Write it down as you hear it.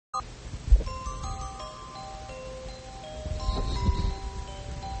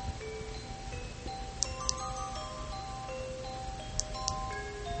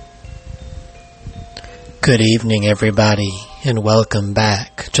Good evening, everybody, and welcome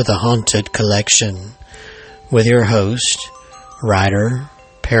back to the Haunted Collection with your host, writer,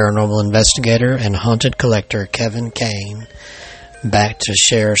 paranormal investigator, and haunted collector Kevin Kane, back to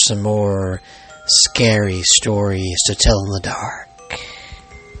share some more scary stories to tell in the dark.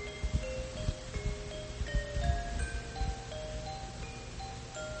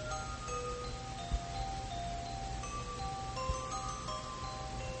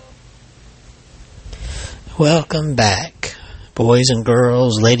 Welcome back, boys and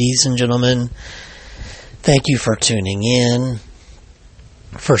girls, ladies and gentlemen. Thank you for tuning in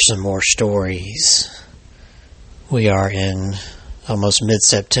for some more stories. We are in almost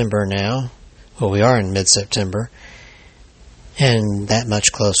mid-September now. Well, we are in mid-September, and that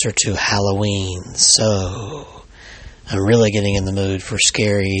much closer to Halloween. So, I'm really getting in the mood for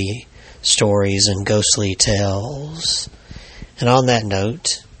scary stories and ghostly tales. And on that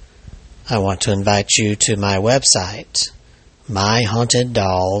note, I want to invite you to my website,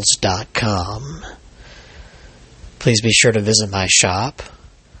 myhaunteddolls.com. Please be sure to visit my shop.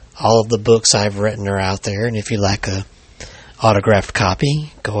 All of the books I've written are out there, and if you like a autographed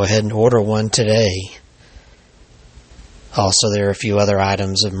copy, go ahead and order one today. Also, there are a few other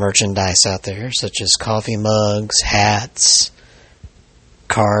items of merchandise out there, such as coffee mugs, hats,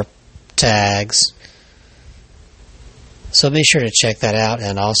 car tags. So be sure to check that out,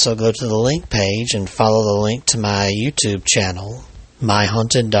 and also go to the link page and follow the link to my YouTube channel, My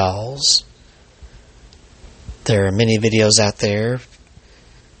Haunted Dolls. There are many videos out there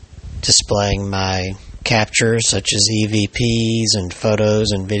displaying my captures, such as EVPs and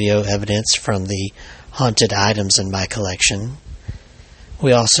photos and video evidence from the haunted items in my collection.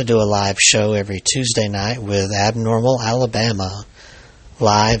 We also do a live show every Tuesday night with Abnormal Alabama,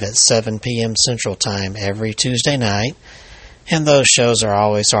 live at 7 p.m. Central Time every Tuesday night, and those shows are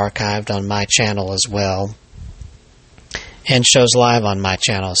always archived on my channel as well, and shows live on my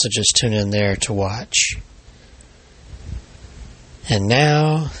channel, so just tune in there to watch. And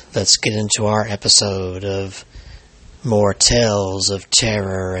now, let's get into our episode of more tales of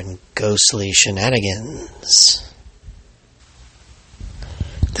terror and ghostly shenanigans.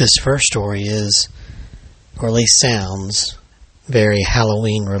 This first story is, or at least sounds, very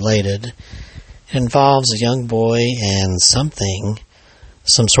Halloween related. It involves a young boy and some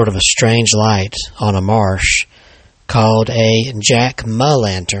sort of a strange light on a marsh called a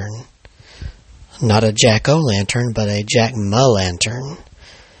jack-ma-lantern. Not a jack-o'-lantern, but a jack-ma-lantern.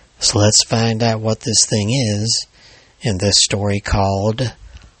 So let's find out what this thing is in this story called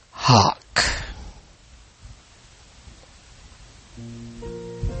Hock.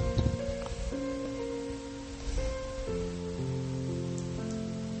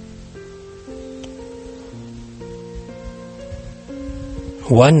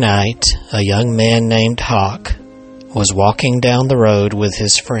 One night, a young man named Hock was walking down the road with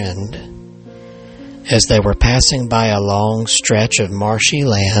his friend. As they were passing by a long stretch of marshy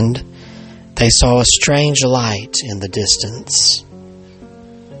land, they saw a strange light in the distance.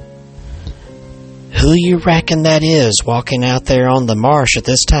 "Who you reckon that is walking out there on the marsh at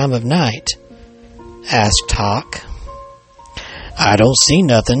this time of night?" asked Hock. "I don't see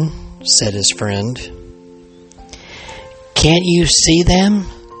nothing," said his friend. "Can't you see them?"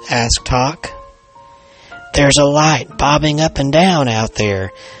 asked Hock. "There's a light bobbing up and down out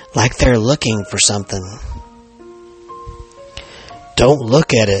there, like they're looking for something." "Don't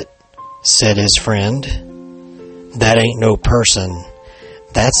look at it," said his friend. "That ain't no person.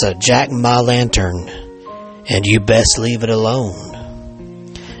 That's a jack-ma-lantern, and you best leave it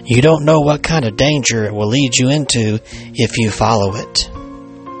alone. You don't know what kind of danger it will lead you into if you follow it."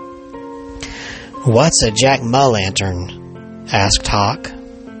 "What's a jack-ma-lantern?" asked Hock.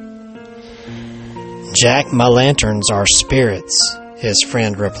 "Jack-ma-lanterns are spirits," his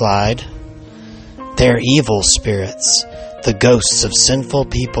friend replied. "They're evil spirits, the ghosts of sinful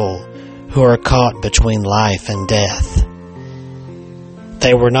people who are caught between life and death.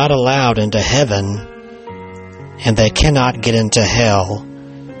 They were not allowed into heaven, and they cannot get into hell,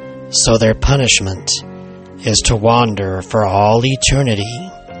 so their punishment is to wander for all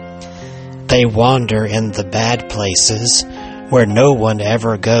eternity. They wander in the bad places where no one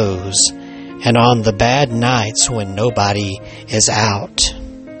ever goes, and on the bad nights when nobody is out.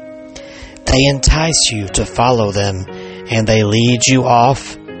 They entice you to follow them, and they lead you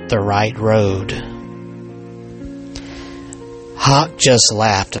off the right road." Hock just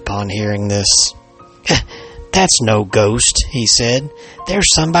laughed upon hearing this. "That's no ghost," he said. "There's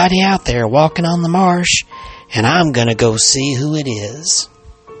somebody out there walking on the marsh, and I'm going to go see who it is.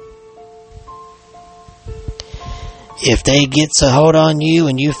 If they gets a hold on you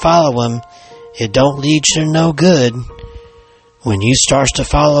and you follow them, it don't lead you to no good. When you starts to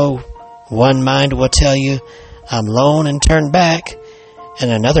follow, one mind will tell you, I'm lone and turn back,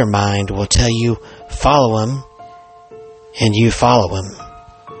 and another mind will tell you, follow him, and you follow him.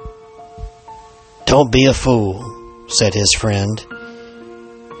 Don't be a fool, said his friend.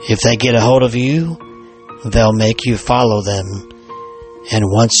 If they get a hold of you, they'll make you follow them, and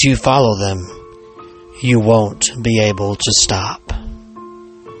once you follow them, you won't be able to stop.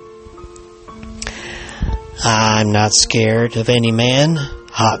 I'm not scared of any man,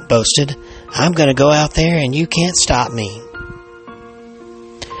 Hock boasted. I'm going to go out there and you can't stop me.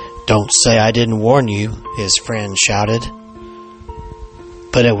 Don't say I didn't warn you, his friend shouted.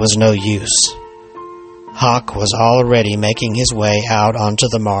 But it was no use. Hock was already making his way out onto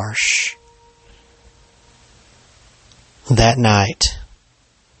the marsh. That night,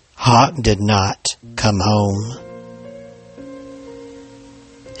 Hock did not come home.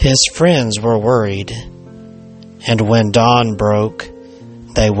 His friends were worried, and when dawn broke,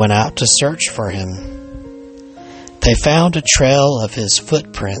 they went out to search for him. They found a trail of his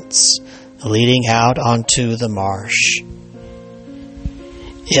footprints leading out onto the marsh.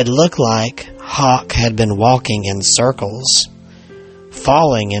 It looked like Hock had been walking in circles,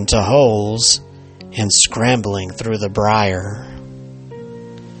 falling into holes, and scrambling through the briar.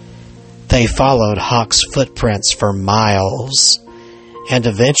 They followed Hock's footprints for miles, and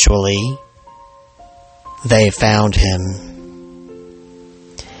eventually they found him.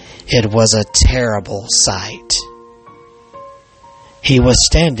 It was a terrible sight. He was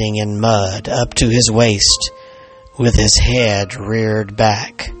standing in mud up to his waist, with his head reared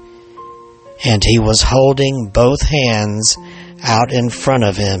back, and he was holding both hands out in front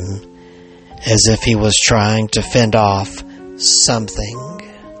of him as if he was trying to fend off something.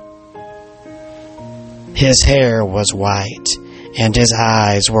 His hair was white, and his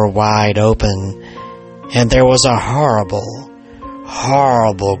eyes were wide open, and there was a horrible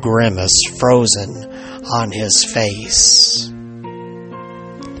grimace frozen on his face.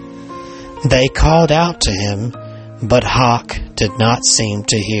 They called out to him, but Hock did not seem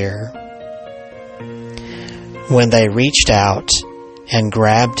to hear. When they reached out and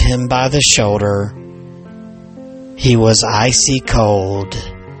grabbed him by the shoulder, he was icy cold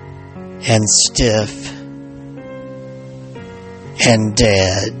and stiff and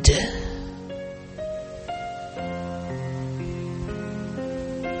dead.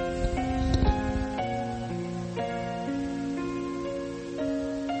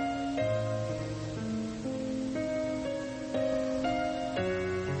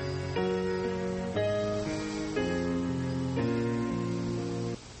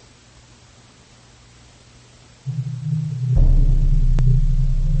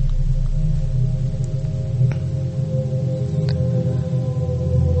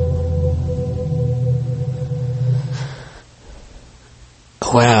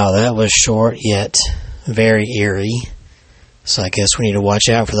 Wow, that was short yet very eerie. So I guess we need to watch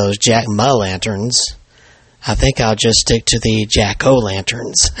out for those jack-ma-lanterns. I think I'll just stick to the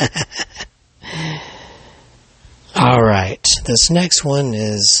jack-o'-lanterns. Alright, this next one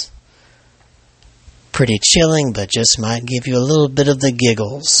is pretty chilling, but just might give you a little bit of the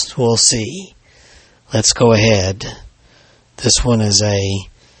giggles. We'll see. Let's go ahead. This one is a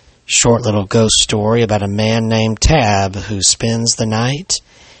short little ghost story about a man named Tabb who spends the night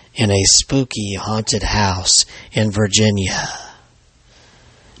in a spooky haunted house in Virginia.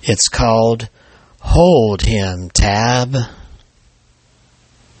 It's called Hold Him, Tabb.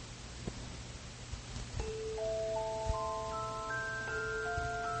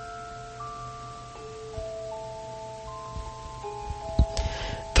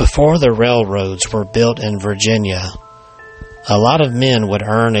 Before the railroads were built in Virginia, a lot of men would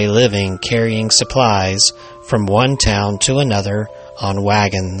earn a living carrying supplies from one town to another on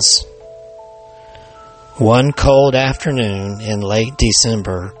wagons. One cold afternoon in late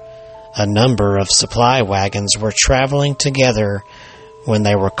December, a number of supply wagons were traveling together when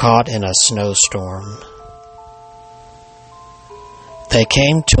they were caught in a snowstorm. They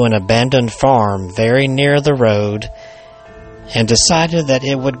came to an abandoned farm very near the road and decided that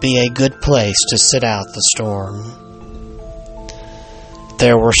it would be a good place to sit out the storm.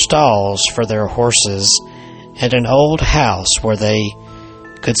 There were stalls for their horses and an old house where they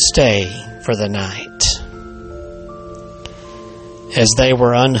could stay for the night. As they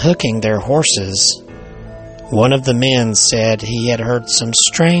were unhooking their horses, one of the men said he had heard some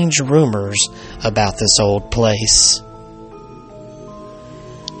strange rumors about this old place.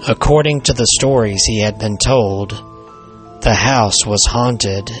 According to the stories he had been told, the house was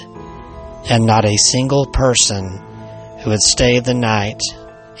haunted, and not a single person who had stayed the night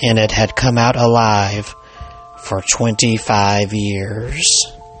and it had come out alive for 25 years.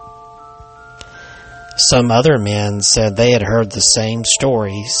 Some other men said they had heard the same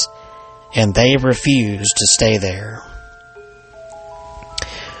stories, and they refused to stay there.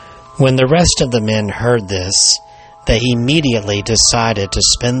 When the rest of the men heard this, they immediately decided to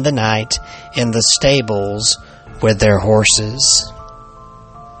spend the night in the stables with their horses.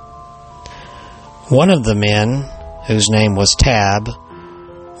 One of the men, whose name was Tabb,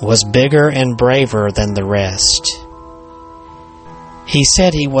 was bigger and braver than the rest. He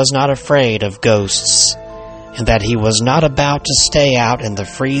said he was not afraid of ghosts, and that he was not about to stay out in the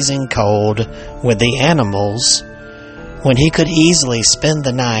freezing cold with the animals when he could easily spend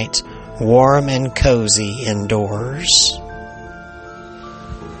the night warm and cozy indoors.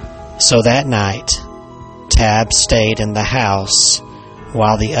 So that night, Tabb stayed in the house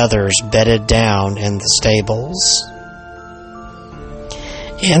while the others bedded down in the stables.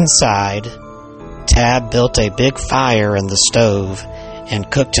 Inside, Tabb built a big fire in the stove and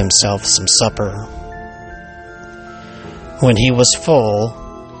cooked himself some supper. When he was full,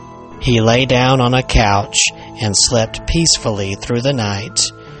 he lay down on a couch and slept peacefully through the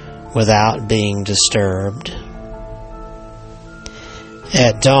night without being disturbed.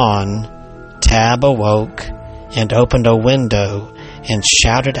 At dawn, Tabb awoke and opened a window and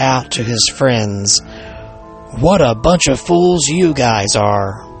shouted out to his friends, "What a bunch of fools you guys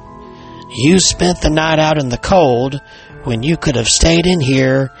are! You spent the night out in the cold when you could have stayed in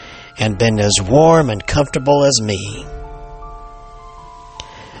here and been as warm and comfortable as me."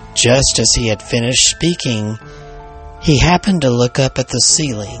 Just as he had finished speaking, he happened to look up at the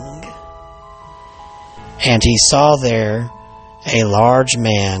ceiling, and he saw there a large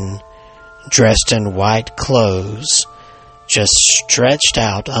man dressed in white clothes just stretched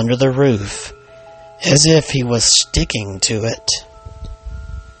out under the roof as if he was sticking to it.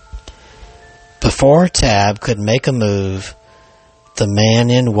 Before Tabb could make a move, the man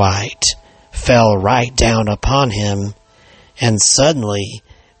in white fell right down upon him, and suddenly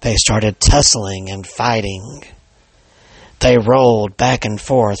they started tussling and fighting. They rolled back and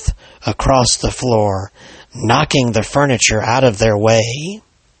forth across the floor, knocking the furniture out of their way.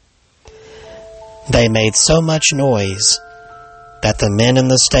 They made so much noise that the men in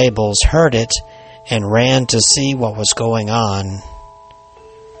the stables heard it and ran to see what was going on.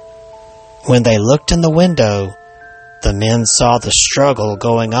 When they looked in the window, the men saw the struggle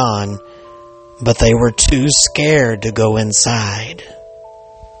going on, but they were too scared to go inside.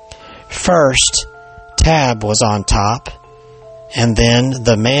 First, Tabb was on top, and then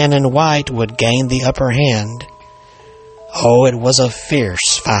the man in white would gain the upper hand. Oh, it was a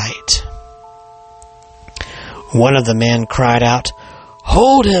fierce fight. One of the men cried out,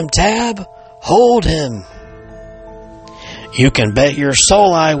 "Hold him, Tabb! Hold him!" "You can bet your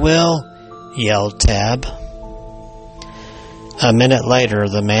soul I will," yelled Tabb. A minute later,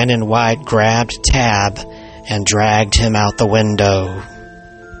 the man in white grabbed Tabb and dragged him out the window.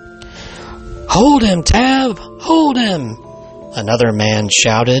 "Hold him, Tabb! Hold him!" another man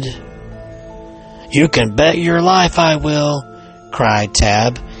shouted. "You can bet your life I will," cried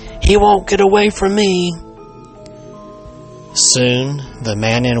Tabb. "He won't get away from me." Soon, the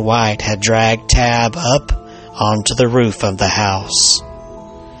man in white had dragged Tabb up onto the roof of the house.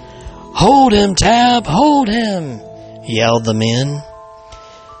 "Hold him, Tabb! Hold him!" yelled the men.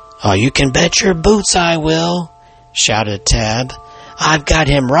 "Oh, you can bet your boots I will," shouted Tabb. "I've got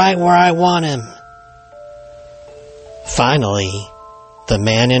him right where I want him." Finally, the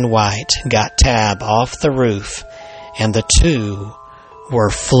man in white got Tabb off the roof, and the two were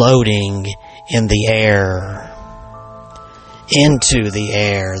floating in the air. Into the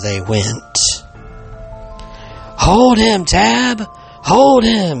air they went. "Hold him, Tabb! Hold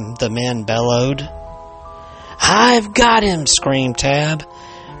him!" the men bellowed. "I've got him!" screamed Tabb.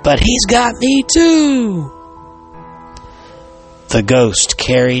 "But he's got me too!" The ghost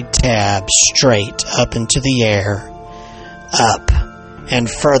carried Tabb straight up into the air, up and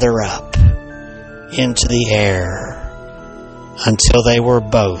further up into the air, until they were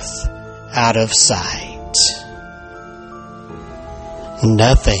both out of sight.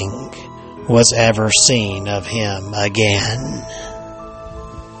 Nothing was ever seen of him again.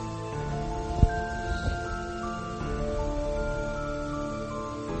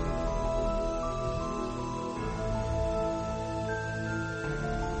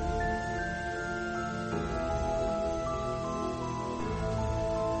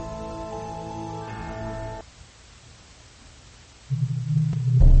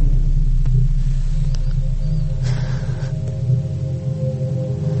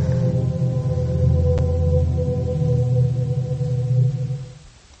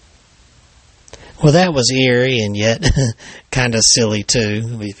 Well, that was eerie and yet kind of silly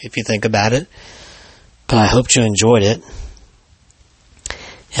too, if you think about it. But I hope you enjoyed it.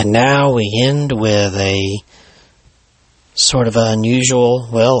 And now we end with a sort of unusual,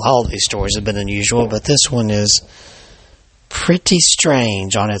 well, all these stories have been unusual, but this one is pretty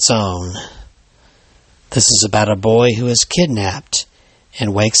strange on its own. This is about a boy who is kidnapped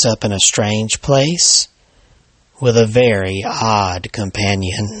and wakes up in a strange place with a very odd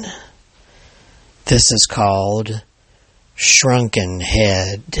companion. This is called Shrunken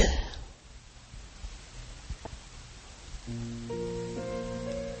Head.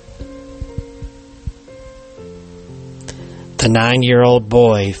 The 9-year-old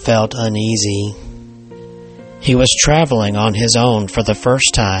boy felt uneasy. He was traveling on his own for the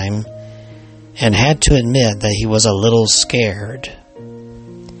first time and had to admit that he was a little scared.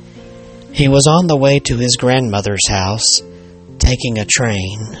 He was on the way to his grandmother's house, taking a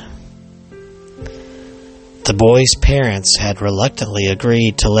train. The boy's parents had reluctantly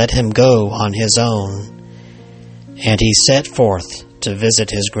agreed to let him go on his own, and he set forth to visit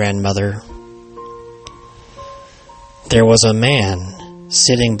his grandmother. There was a man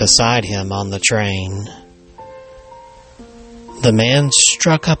sitting beside him on the train. The man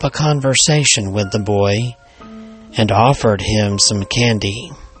struck up a conversation with the boy and offered him some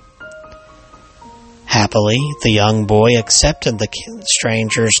candy. Happily, the young boy accepted the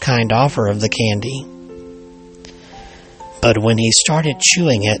stranger's kind offer of the candy. But when he started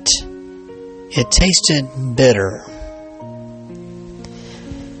chewing it, it tasted bitter.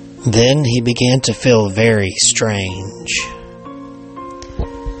 Then he began to feel very strange.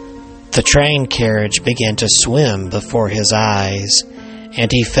 The train carriage began to swim before his eyes,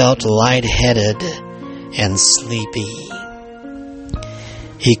 and he felt lightheaded and sleepy.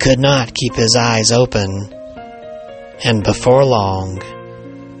 He could not keep his eyes open, and before long,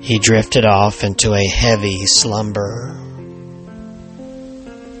 he drifted off into a heavy slumber.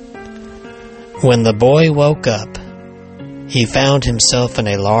 When the boy woke up, he found himself in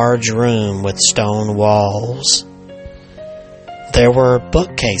a large room with stone walls. There were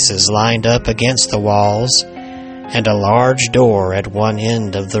bookcases lined up against the walls and a large door at one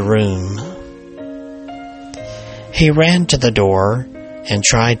end of the room. He ran to the door and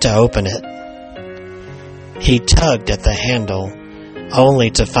tried to open it. He tugged at the handle,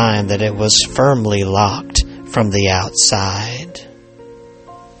 only to find that it was firmly locked from the outside.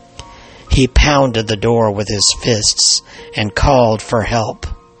 He pounded the door with his fists and called for help,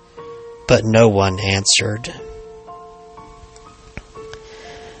 but no one answered.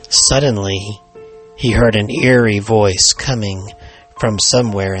 Suddenly, he heard an eerie voice coming from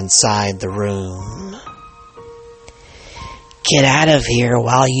somewhere inside the room. "Get out of here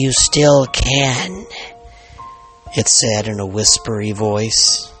while you still can," it said in a whispery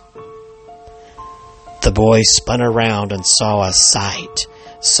voice. The boy spun around and saw a sight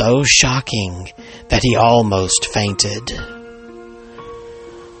so shocking that he almost fainted.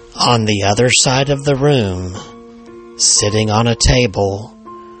 On the other side of the room, sitting on a table,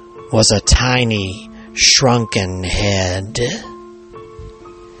 was a tiny, shrunken head.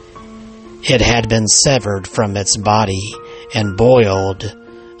 It had been severed from its body and boiled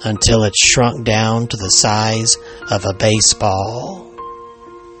until it shrunk down to the size of a baseball.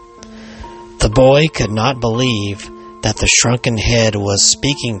 The boy could not believe that the shrunken head was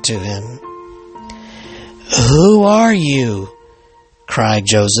speaking to him. "Who are you?" cried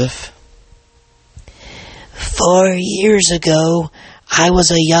Joseph. 4 years ago, I was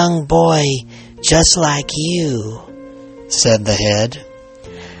a young boy just like you," said the head.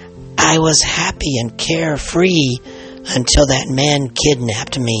 "I was happy and carefree until that man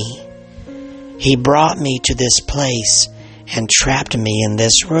kidnapped me. He brought me to this place and trapped me in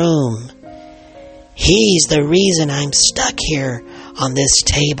this room. He's the reason I'm stuck here on this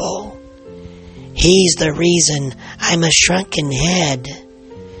table. He's the reason I'm a shrunken head.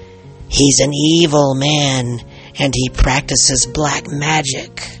 He's an evil man, and he practices black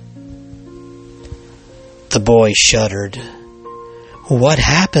magic." The boy shuddered. "What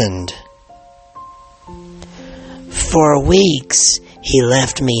happened?" "For weeks, he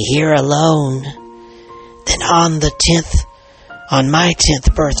left me here alone. Then on my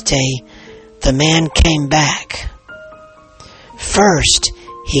 10th birthday, the man came back. First,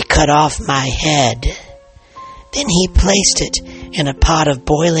 he cut off my head. Then he placed it in a pot of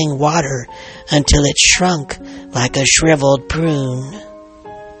boiling water until it shrunk like a shriveled prune.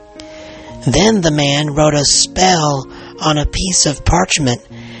 Then the man wrote a spell on a piece of parchment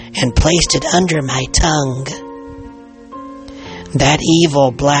and placed it under my tongue. That evil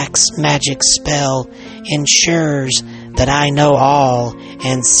black magic spell ensures that I know all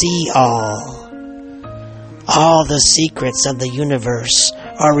and see all. all the secrets of the universe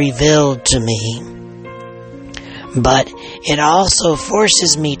are revealed to me. But it also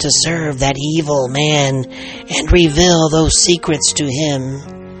forces me to serve that evil man and reveal those secrets to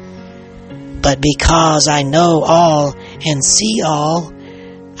him. But because I know all and see all,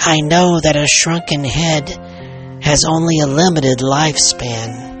 I know that a shrunken head has only a limited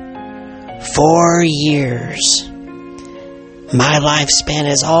lifespan. 4 years. My lifespan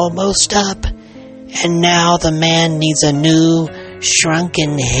is almost up, and now the man needs a new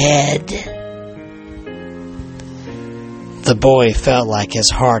shrunken head. The boy felt like his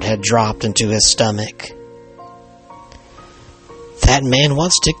heart had dropped into his stomach. That man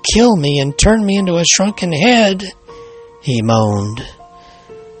wants to kill me and turn me into a shrunken head, he moaned.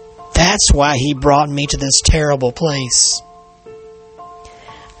 That's why he brought me to this terrible place.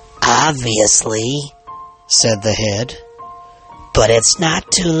 Obviously, said the head, but it's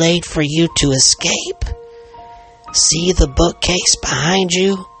not too late for you to escape. See the bookcase behind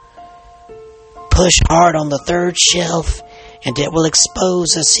you? Push hard on the 3rd shelf and it will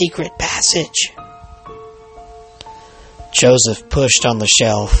expose a secret passage. Joseph pushed on the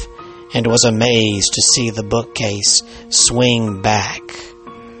shelf and was amazed to see the bookcase swing back,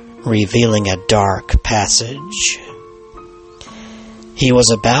 revealing a dark passage. He was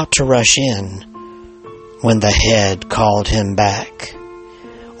about to rush in when the head called him back.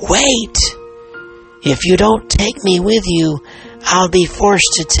 Wait! If you don't take me with you, I'll be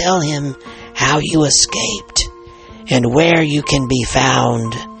forced to tell him how you escaped and where you can be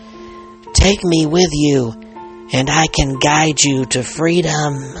found. Take me with you, and I can guide you to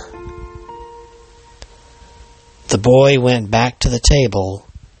freedom. The boy went back to the table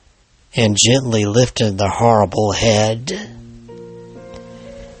and gently lifted the horrible head.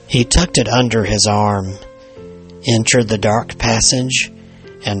 He tucked it under his arm, entered the dark passage,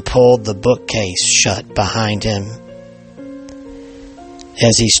 and pulled the bookcase shut behind him.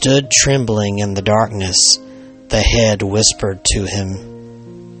 As he stood trembling in the darkness, the head whispered to him.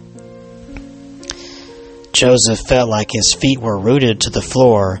 Joseph felt like his feet were rooted to the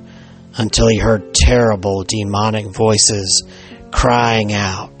floor until he heard terrible demonic voices crying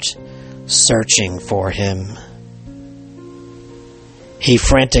out, searching for him. He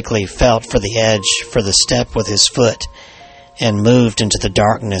frantically felt for the edge for the step with his foot and moved into the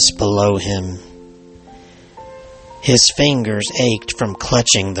darkness below him. His fingers ached from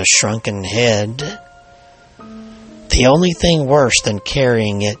clutching the shrunken head. The only thing worse than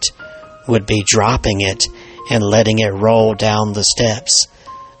carrying it would be dropping it and letting it roll down the steps,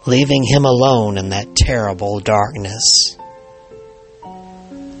 leaving him alone in that terrible darkness.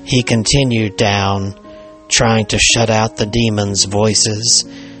 He continued down, trying to shut out the demons' voices,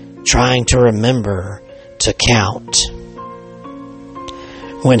 trying to remember to count.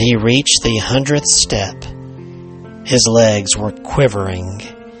 When he reached the 100th step, his legs were quivering.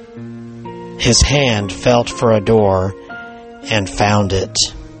 His hand felt for a door and found it.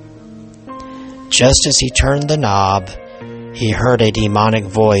 Just as he turned the knob, he heard a demonic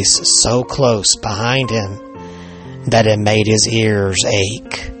voice so close behind him that it made his ears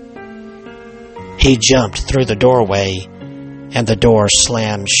ache. He jumped through the doorway, and the door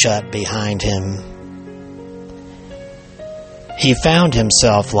slammed shut behind him. He found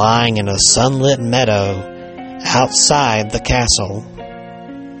himself lying in a sunlit meadow outside the castle.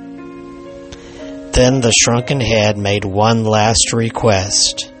 Then the shrunken head made one last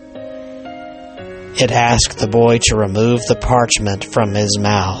request. It asked the boy to remove the parchment from his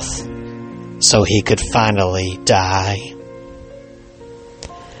mouth so he could finally die.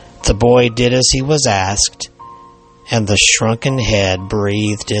 The boy did as he was asked, and the shrunken head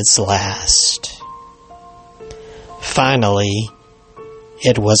breathed its last. Finally,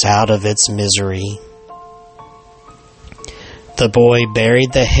 it was out of its misery. The boy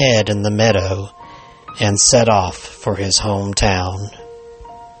buried the head in the meadow and set off for his hometown.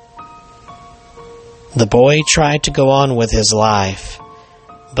 The boy tried to go on with his life,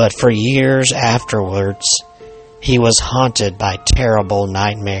 but for years afterwards, he was haunted by terrible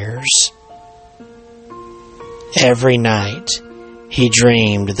nightmares. Every night, he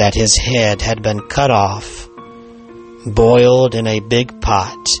dreamed that his head had been cut off, boiled in a big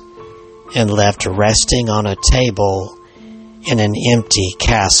pot, and left resting on a table in an empty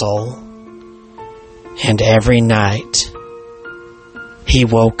castle. And every night, he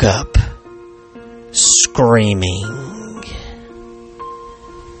woke up screaming.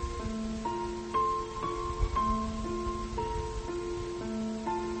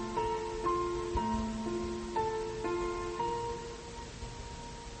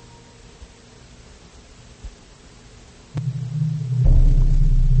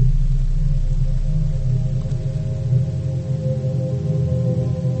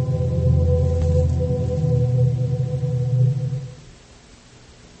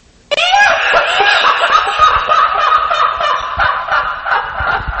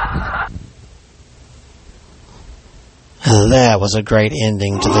 was a great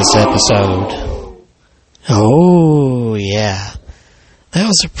ending to this episode. Oh, yeah. That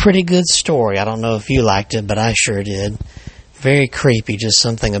was a pretty good story. I don't know if you liked it, but I sure did. Very creepy, just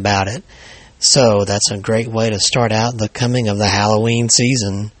something about it. So, that's a great way to start out the coming of the Halloween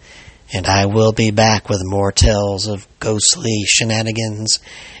season. And I will be back with more tales of ghostly shenanigans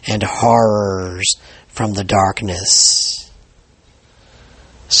and horrors from the darkness.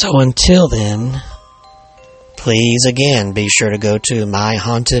 So until then, please again be sure to go to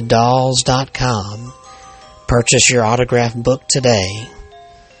myhauntedDolls.com. Purchase your autographed book today.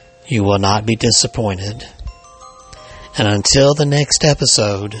 You will not be disappointed. And until the next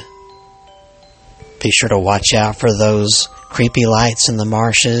episode, be sure to watch out for those creepy lights in the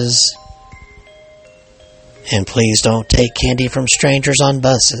marshes. And please don't take candy from strangers on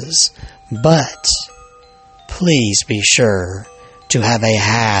buses. But please be sure to have a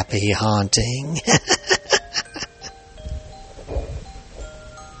happy haunting.